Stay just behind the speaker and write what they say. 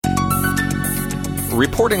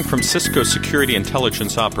Reporting from Cisco Security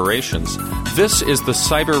Intelligence Operations, this is the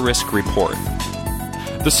Cyber Risk Report.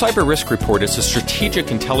 The Cyber Risk Report is a strategic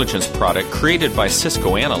intelligence product created by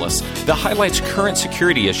Cisco analysts that highlights current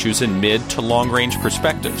security issues in mid to long-range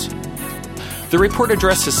perspectives. The report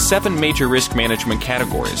addresses 7 major risk management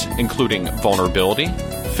categories, including vulnerability,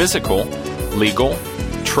 physical, legal,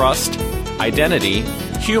 trust, identity,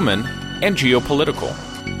 human, and geopolitical.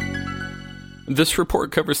 This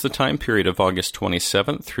report covers the time period of August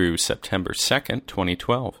 27th through September 2nd,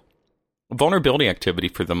 2012. Vulnerability activity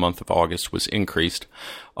for the month of August was increased.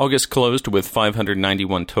 August closed with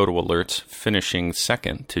 591 total alerts, finishing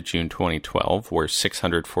second to June 2012, where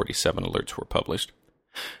 647 alerts were published.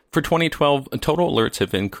 For 2012, total alerts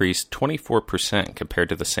have increased 24% compared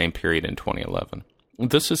to the same period in 2011.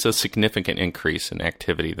 This is a significant increase in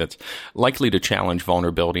activity that's likely to challenge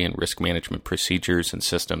vulnerability and risk management procedures and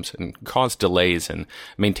systems and cause delays in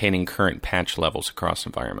maintaining current patch levels across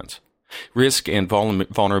environments. Risk and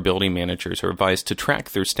vulnerability managers are advised to track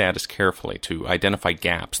their status carefully to identify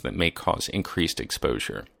gaps that may cause increased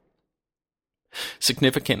exposure.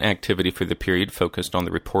 Significant activity for the period focused on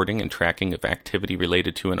the reporting and tracking of activity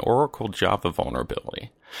related to an Oracle Java vulnerability.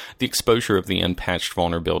 The exposure of the unpatched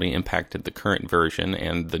vulnerability impacted the current version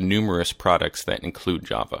and the numerous products that include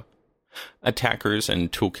Java. Attackers and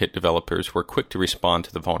toolkit developers were quick to respond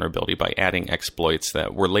to the vulnerability by adding exploits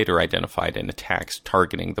that were later identified in attacks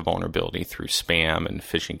targeting the vulnerability through spam and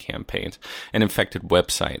phishing campaigns and infected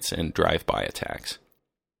websites and drive-by attacks.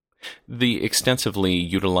 The extensively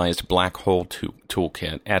utilized Black Hole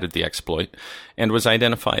toolkit added the exploit and was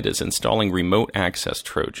identified as installing remote access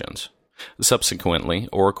Trojans. Subsequently,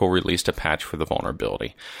 Oracle released a patch for the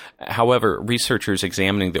vulnerability. However, researchers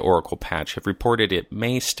examining the Oracle patch have reported it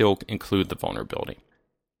may still include the vulnerability.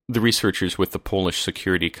 The researchers with the Polish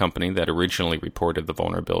security company that originally reported the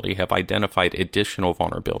vulnerability have identified additional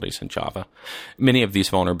vulnerabilities in Java. Many of these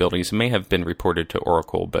vulnerabilities may have been reported to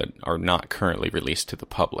Oracle but are not currently released to the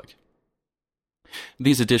public.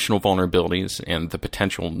 These additional vulnerabilities and the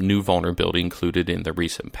potential new vulnerability included in the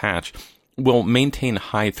recent patch will maintain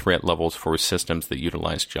high threat levels for systems that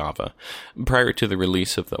utilize Java. Prior to the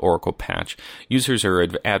release of the Oracle patch, users are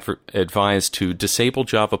advised to disable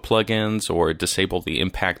Java plugins or disable the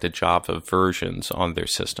impacted Java versions on their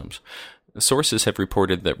systems. Sources have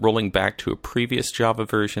reported that rolling back to a previous Java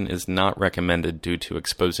version is not recommended due to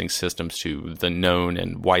exposing systems to the known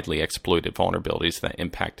and widely exploited vulnerabilities that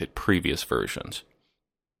impacted previous versions.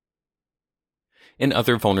 In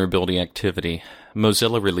other vulnerability activity,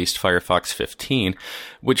 Mozilla released Firefox 15,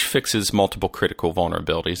 which fixes multiple critical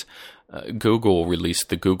vulnerabilities. Google released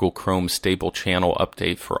the Google Chrome Stable Channel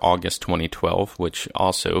update for August 2012, which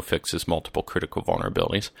also fixes multiple critical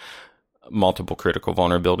vulnerabilities. Multiple critical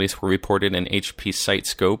vulnerabilities were reported in HP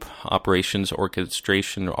SiteScope, Operations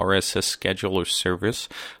Orchestration RSS Scheduler Service,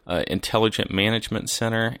 Intelligent Management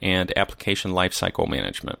Center, and Application Lifecycle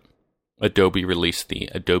Management. Adobe released the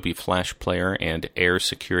Adobe Flash Player and Air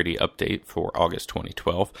Security Update for August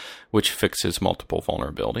 2012, which fixes multiple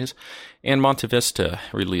vulnerabilities. And MontaVista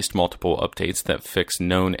released multiple updates that fix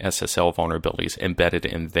known SSL vulnerabilities embedded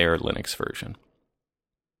in their Linux version.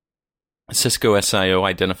 Cisco SIO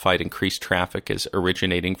identified increased traffic as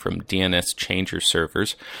originating from DNS changer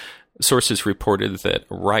servers. Sources reported that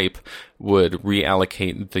RIPE would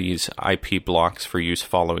reallocate these IP blocks for use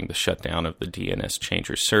following the shutdown of the DNS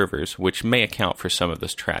changer servers, which may account for some of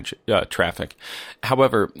this traffic.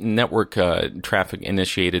 However, network traffic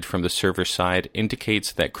initiated from the server side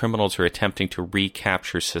indicates that criminals are attempting to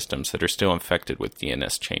recapture systems that are still infected with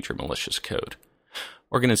DNS changer malicious code.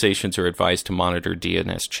 Organizations are advised to monitor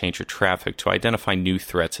DNS changer traffic to identify new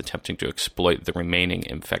threats attempting to exploit the remaining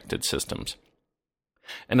infected systems.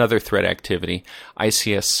 Another threat activity,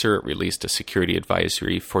 ICS CERT released a security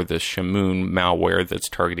advisory for the Shamoon malware that's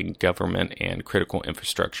targeting government and critical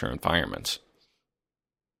infrastructure environments.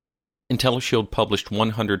 IntelliShield published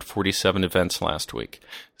 147 events last week,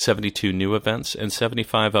 72 new events, and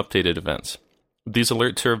 75 updated events. These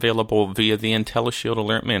alerts are available via the IntelliShield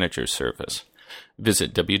Alert Manager service.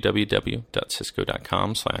 Visit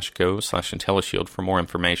www.cisco.com/go/IntelliShield for more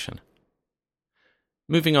information.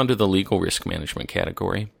 Moving on to the legal risk management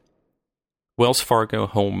category. Wells Fargo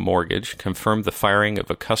Home Mortgage confirmed the firing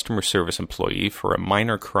of a customer service employee for a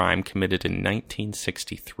minor crime committed in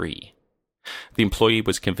 1963. The employee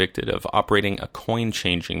was convicted of operating a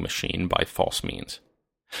coin-changing machine by false means.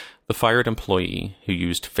 The fired employee, who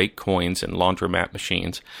used fake coins and laundromat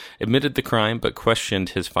machines, admitted the crime but questioned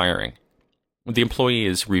his firing. The employee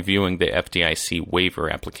is reviewing the FDIC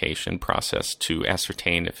waiver application process to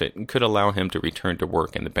ascertain if it could allow him to return to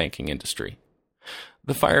work in the banking industry.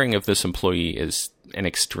 The firing of this employee is an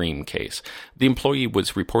extreme case. The employee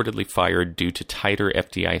was reportedly fired due to tighter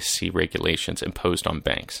FDIC regulations imposed on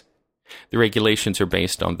banks. The regulations are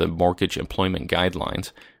based on the Mortgage Employment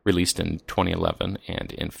Guidelines, released in 2011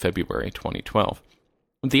 and in February 2012.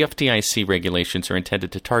 The FDIC regulations are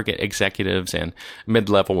intended to target executives and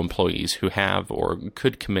mid-level employees who have or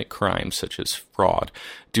could commit crimes such as fraud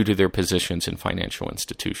due to their positions in financial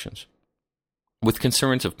institutions. With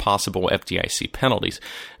concerns of possible FDIC penalties,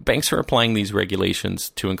 banks are applying these regulations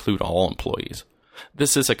to include all employees.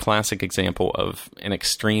 This is a classic example of an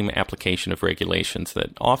extreme application of regulations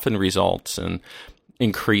that often results in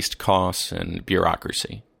increased costs and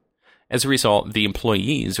bureaucracy. As a result, the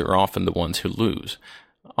employees are often the ones who lose.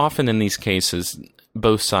 Often in these cases,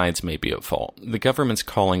 both sides may be at fault. The government's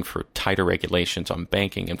calling for tighter regulations on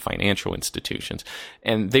banking and financial institutions,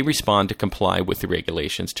 and they respond to comply with the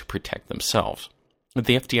regulations to protect themselves.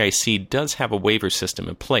 The FDIC does have a waiver system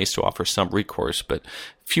in place to offer some recourse, but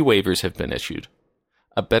few waivers have been issued.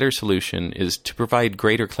 A better solution is to provide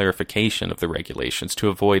greater clarification of the regulations to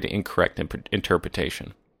avoid incorrect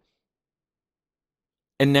interpretation.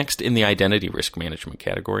 And next, in the identity risk management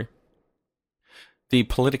category, the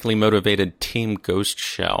politically motivated Team Ghost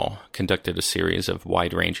Shell conducted a series of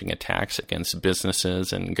wide-ranging attacks against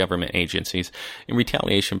businesses and government agencies in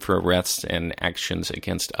retaliation for arrests and actions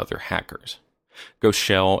against other hackers. Ghost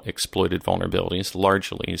Shell exploited vulnerabilities,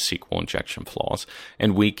 largely SQL injection flaws,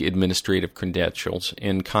 and weak administrative credentials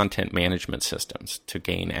in content management systems to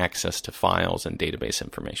gain access to files and database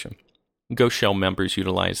information. Ghost Shell members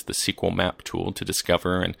utilized the SQL map tool to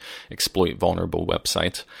discover and exploit vulnerable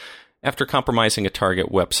websites. After compromising a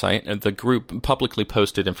target website, the group publicly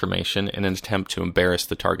posted information in an attempt to embarrass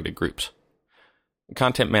the targeted groups.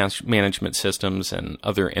 Content management systems and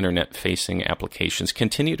other internet-facing applications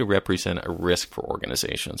continue to represent a risk for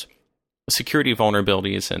organizations. Security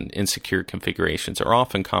vulnerabilities and insecure configurations are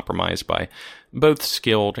often compromised by both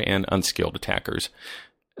skilled and unskilled attackers.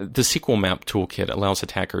 The SQL Map toolkit allows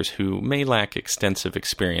attackers who may lack extensive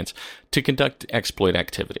experience to conduct exploit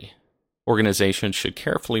activity. Organizations should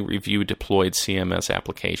carefully review deployed CMS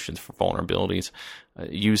applications for vulnerabilities,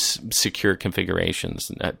 use secure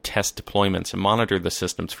configurations, test deployments, and monitor the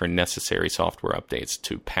systems for necessary software updates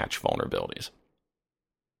to patch vulnerabilities.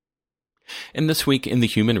 And this week in the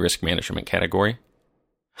human risk management category,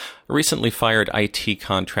 a recently fired IT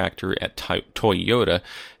contractor at Toyota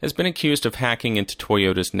has been accused of hacking into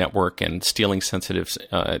Toyota's network and stealing sensitive,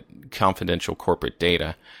 confidential corporate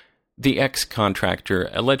data. The ex-contractor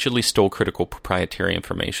allegedly stole critical proprietary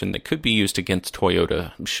information that could be used against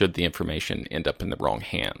Toyota should the information end up in the wrong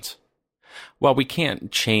hands. While we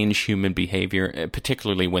can't change human behavior,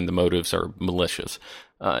 particularly when the motives are malicious,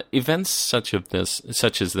 events such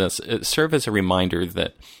as this serve as a reminder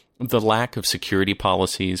that the lack of security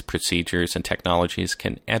policies, procedures, and technologies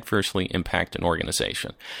can adversely impact an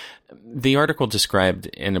organization. The article described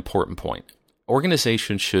an important point.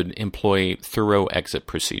 Organizations should employ thorough exit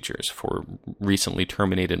procedures for recently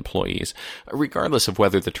terminated employees, regardless of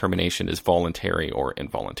whether the termination is voluntary or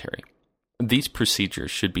involuntary. These procedures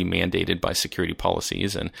should be mandated by security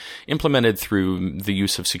policies and implemented through the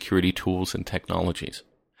use of security tools and technologies.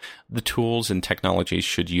 The tools and technologies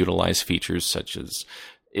should utilize features such as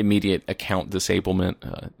immediate account disablement,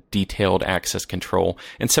 detailed access control,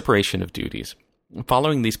 and separation of duties.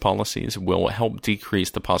 Following these policies will help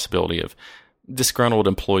decrease the possibility of disgruntled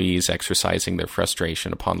employees exercising their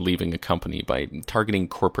frustration upon leaving a company by targeting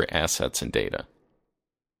corporate assets and data.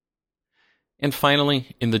 And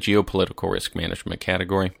finally, in the geopolitical risk management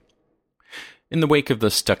category, in the wake of the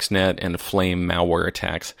Stuxnet and Flame malware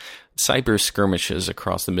attacks, cyber skirmishes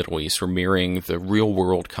across the Middle East were mirroring the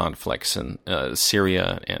real-world conflicts in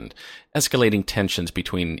Syria and escalating tensions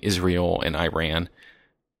between Israel and Iran.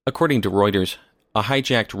 According to Reuters, a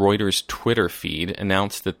hijacked Reuters Twitter feed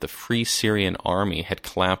announced that the Free Syrian Army had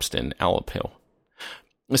collapsed in Aleppo.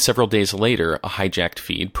 Several days later, a hijacked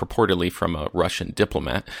feed, purportedly from a Russian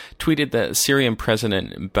diplomat, tweeted that Syrian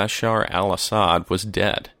President Bashar al-Assad was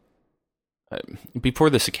dead. Before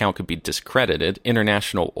this account could be discredited,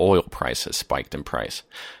 international oil prices spiked in price.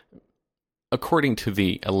 According to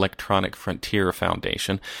the Electronic Frontier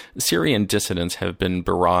Foundation, Syrian dissidents have been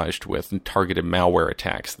barraged with targeted malware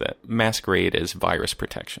attacks that masquerade as virus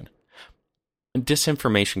protection.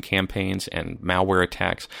 Disinformation campaigns and malware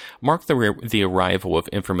attacks mark the arrival of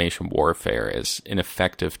information warfare as an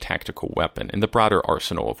effective tactical weapon in the broader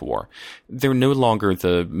arsenal of war. They're no longer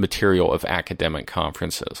the material of academic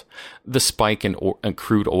conferences. The spike in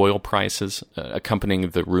crude oil prices, accompanying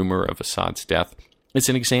the rumor of Assad's death, is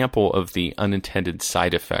an example of the unintended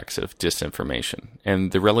side effects of disinformation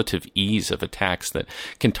and the relative ease of attacks that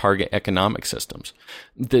can target economic systems.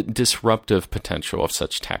 The disruptive potential of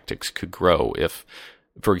such tactics could grow if,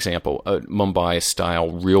 for example, a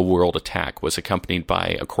Mumbai-style real-world attack was accompanied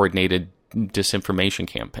by a coordinated disinformation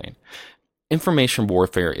campaign. Information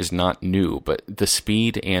warfare is not new, but the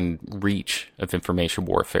speed and reach of information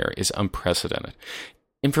warfare is unprecedented.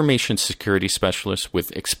 Information security specialists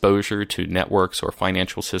with exposure to networks or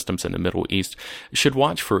financial systems in the Middle East should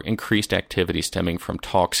watch for increased activity stemming from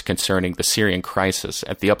talks concerning the Syrian crisis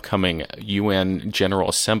at the upcoming UN General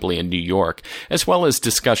Assembly in New York, as well as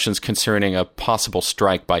discussions concerning a possible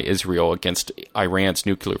strike by Israel against Iran's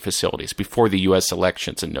nuclear facilities before the U.S.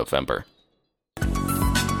 elections in November.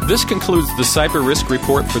 This concludes the Cyber Risk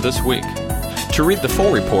Report for this week. To read the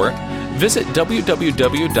full report, visit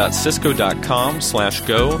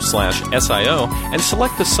www.cisco.com/go/SIO and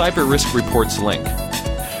select the Cyber Risk Reports link.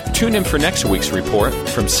 Tune in for next week's report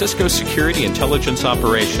from Cisco Security Intelligence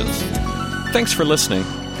Operations. Thanks for listening,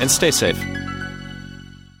 and stay safe.